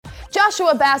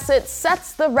Joshua Bassett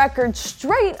sets the record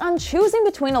straight on choosing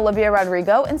between Olivia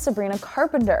Rodrigo and Sabrina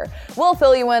Carpenter. We'll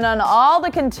fill you in on all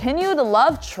the continued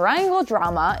love triangle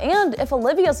drama and if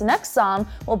Olivia's next song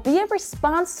will be a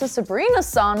response to Sabrina's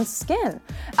song, Skin.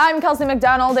 I'm Kelsey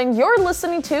McDonald, and you're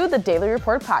listening to the Daily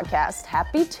Report podcast.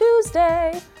 Happy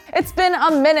Tuesday! It's been a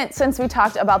minute since we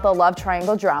talked about the love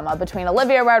triangle drama between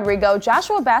Olivia Rodrigo,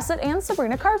 Joshua Bassett, and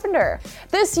Sabrina Carpenter.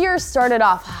 This year started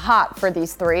off hot for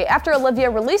these three after Olivia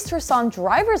released her song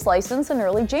Driver's License in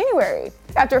early January.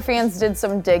 After fans did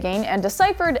some digging and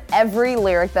deciphered every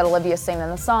lyric that Olivia sang in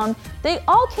the song, they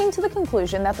all came to the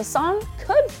conclusion that the song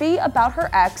could be about her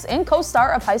ex and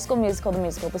co-star of High School Musical,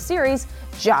 the series,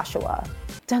 Joshua.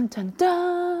 Dun dun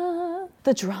dun!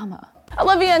 The drama.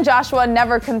 Olivia and Joshua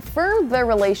never confirmed their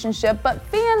relationship, but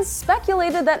fans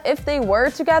speculated that if they were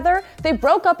together, they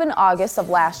broke up in August of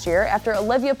last year after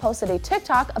Olivia posted a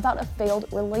TikTok about a failed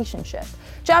relationship.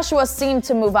 Joshua seemed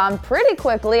to move on pretty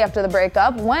quickly after the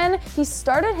breakup when he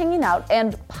started hanging out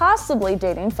and possibly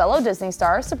dating fellow Disney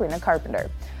star Sabrina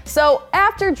Carpenter. So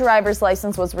after Driver's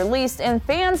License was released and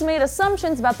fans made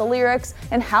assumptions about the lyrics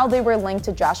and how they were linked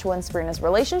to Joshua and Sabrina's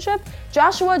relationship,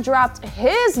 Joshua dropped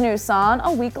his new song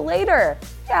a week later.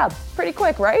 Yeah, pretty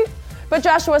quick, right? But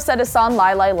Joshua said his song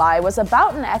Lie Lie Lie was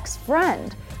about an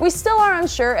ex-friend. We still are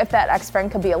unsure if that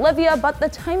ex-friend could be Olivia, but the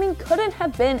timing couldn't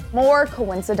have been more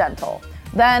coincidental.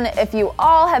 Then, if you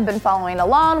all have been following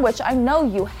along, which I know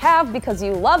you have because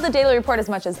you love the Daily Report as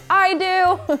much as I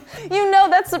do, you know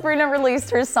that Sabrina released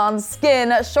her song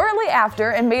Skin shortly after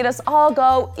and made us all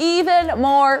go even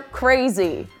more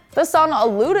crazy. The song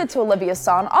alluded to Olivia's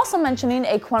song, also mentioning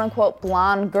a quote-unquote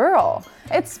blonde girl.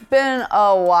 It's been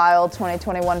a wild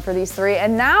 2021 for these three,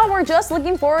 and now we're just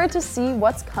looking forward to see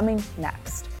what's coming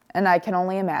next. And I can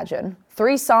only imagine.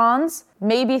 3 songs,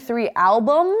 maybe 3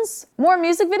 albums, more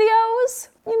music videos?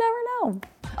 You never know.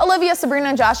 Olivia, Sabrina,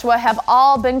 and Joshua have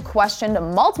all been questioned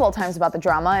multiple times about the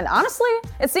drama, and honestly,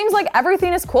 it seems like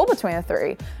everything is cool between the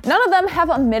three. None of them have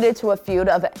admitted to a feud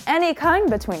of any kind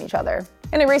between each other.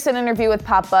 In a recent interview with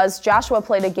Pop Buzz, Joshua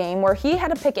played a game where he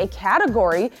had to pick a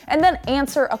category and then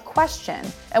answer a question.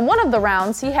 In one of the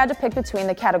rounds, he had to pick between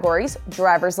the categories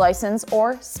Driver's License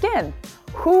or Skin.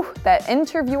 Whew, that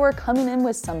interviewer coming in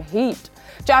with some heat.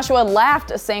 Joshua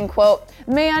laughed, saying, quote,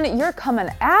 "Man, you're coming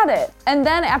at it." And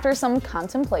then after some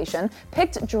contemplation,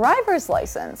 picked Driver's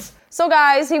License. So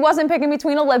guys, he wasn't picking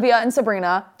between Olivia and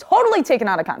Sabrina, totally taken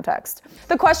out of context.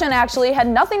 The question actually had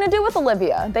nothing to do with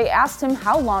Olivia. They asked him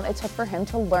how long it took for him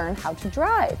to learn how to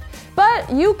drive. But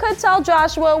you could tell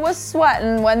Joshua was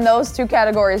sweating when those 2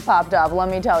 categories popped up, let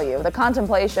me tell you. The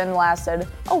contemplation lasted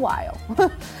a while.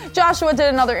 Joshua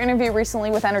did another interview recently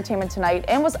with Entertainment Tonight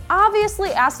and was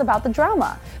obviously asked about the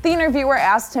drama. The interviewer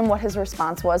asked him what his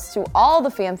response was to all the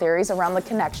fan theories around the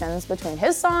connections between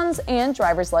his songs and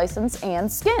Driver's License and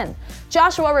Skin.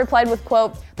 Joshua replied with,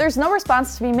 quote, "There's no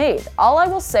response to be made. All I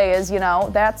will say is,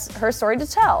 that's her story to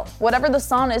tell. Whatever the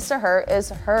song is to her is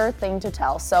her thing to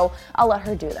tell, so I'll let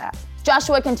her do that."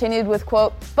 Joshua continued with,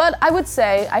 quote, "But I would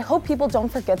say, I hope people don't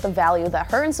forget the value that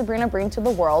her and Sabrina bring to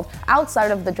the world outside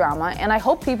of the drama, and I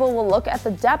hope people will look at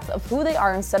the depth of who they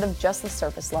are instead of just the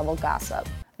surface level gossip."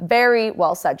 Very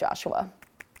well said, Joshua.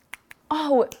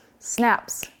 Oh,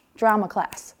 snaps. Drama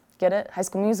class. Get it? High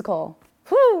School Musical.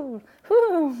 Whoo,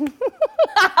 whoo.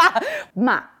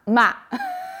 Ma.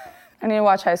 I need to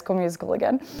watch High School Musical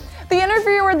again. The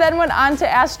interviewer then went on to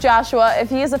ask Joshua if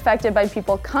he is affected by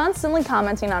people constantly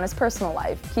commenting on his personal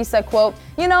life. He said, quote,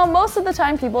 "Most of the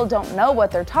time people don't know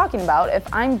what they're talking about if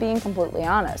I'm being completely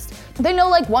honest. They know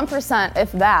like 1%,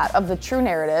 if that, of the true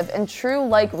narrative and true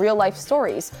real life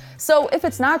stories. So if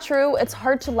it's not true, it's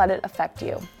hard to let it affect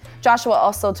you." Joshua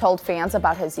also told fans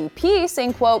about his EP,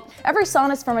 saying, quote, "Every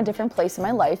song is from a different place in my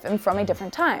life and from a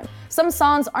different time. Some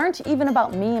songs aren't even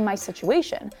about me and my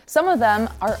situation. Some of them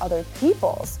are other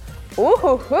people's."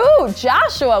 Ooh,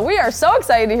 Joshua, we are so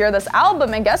excited to hear this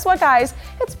album. And guess what, guys?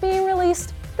 It's being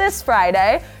released this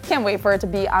Friday. Can't wait for it to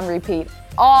be on repeat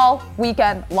all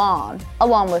weekend long,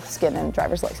 along with Skin and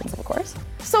Driver's License, of course.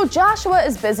 So Joshua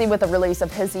is busy with the release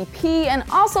of his EP and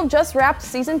also just wrapped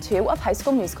season 2 of High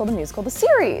School Musical, the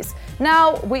series.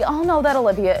 Now, we all know that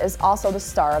Olivia is also the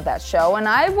star of that show, and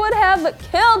I would have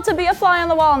killed to be a fly on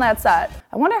the wall on that set.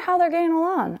 I wonder how they're getting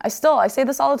along. I say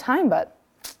this all the time, but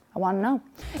I want to know.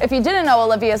 If you didn't know,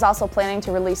 Olivia is also planning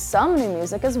to release some new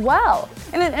music as well.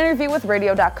 In an interview with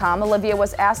Radio.com, Olivia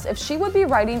was asked if she would be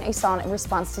writing a song in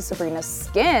response to Sabrina's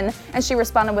Skin, and she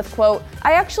responded with, quote,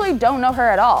 "I actually don't know her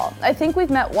at all. I think we've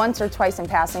met once or twice in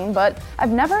passing, but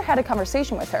I've never had a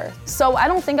conversation with her. So I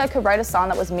don't think I could write a song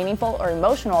that was meaningful or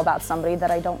emotional about somebody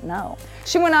that I don't know."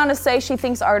 She went on to say she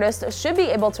thinks artists should be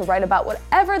able to write about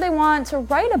whatever they want to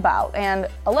write about, and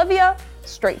Olivia,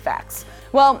 straight facts.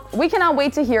 Well, we cannot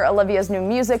wait to hear Olivia's new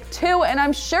music too, and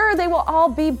I'm sure they will all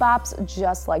be bops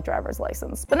just like Driver's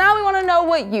License. But now we want to know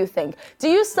what you think. Do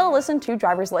you still listen to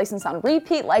Driver's License on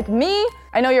repeat like me?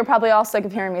 I know you're probably all sick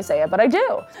of hearing me say it, but I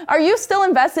do. Are you still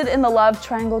invested in the love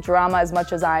triangle drama as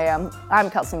much as I am? I'm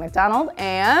Kelsey McDonald,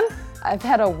 and I've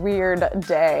had a weird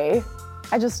day.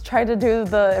 I just tried to do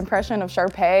the impression of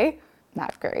Sharpay.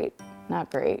 Not great. Not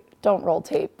great. Don't roll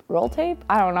tape. Roll tape?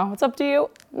 I don't know. It's up to you.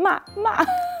 Ma.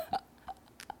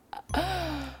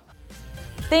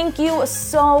 Thank you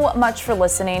so much for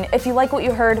listening. If you like what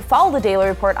you heard, follow The Daily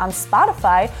Report on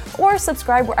Spotify or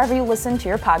subscribe wherever you listen to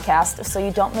your podcast so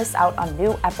you don't miss out on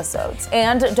new episodes.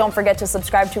 And don't forget to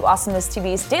subscribe to Awesomeness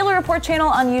TV's Daily Report channel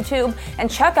on YouTube and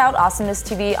check out Awesomeness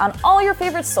TV on all your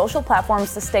favorite social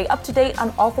platforms to stay up to date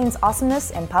on all things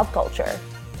awesomeness and pop culture.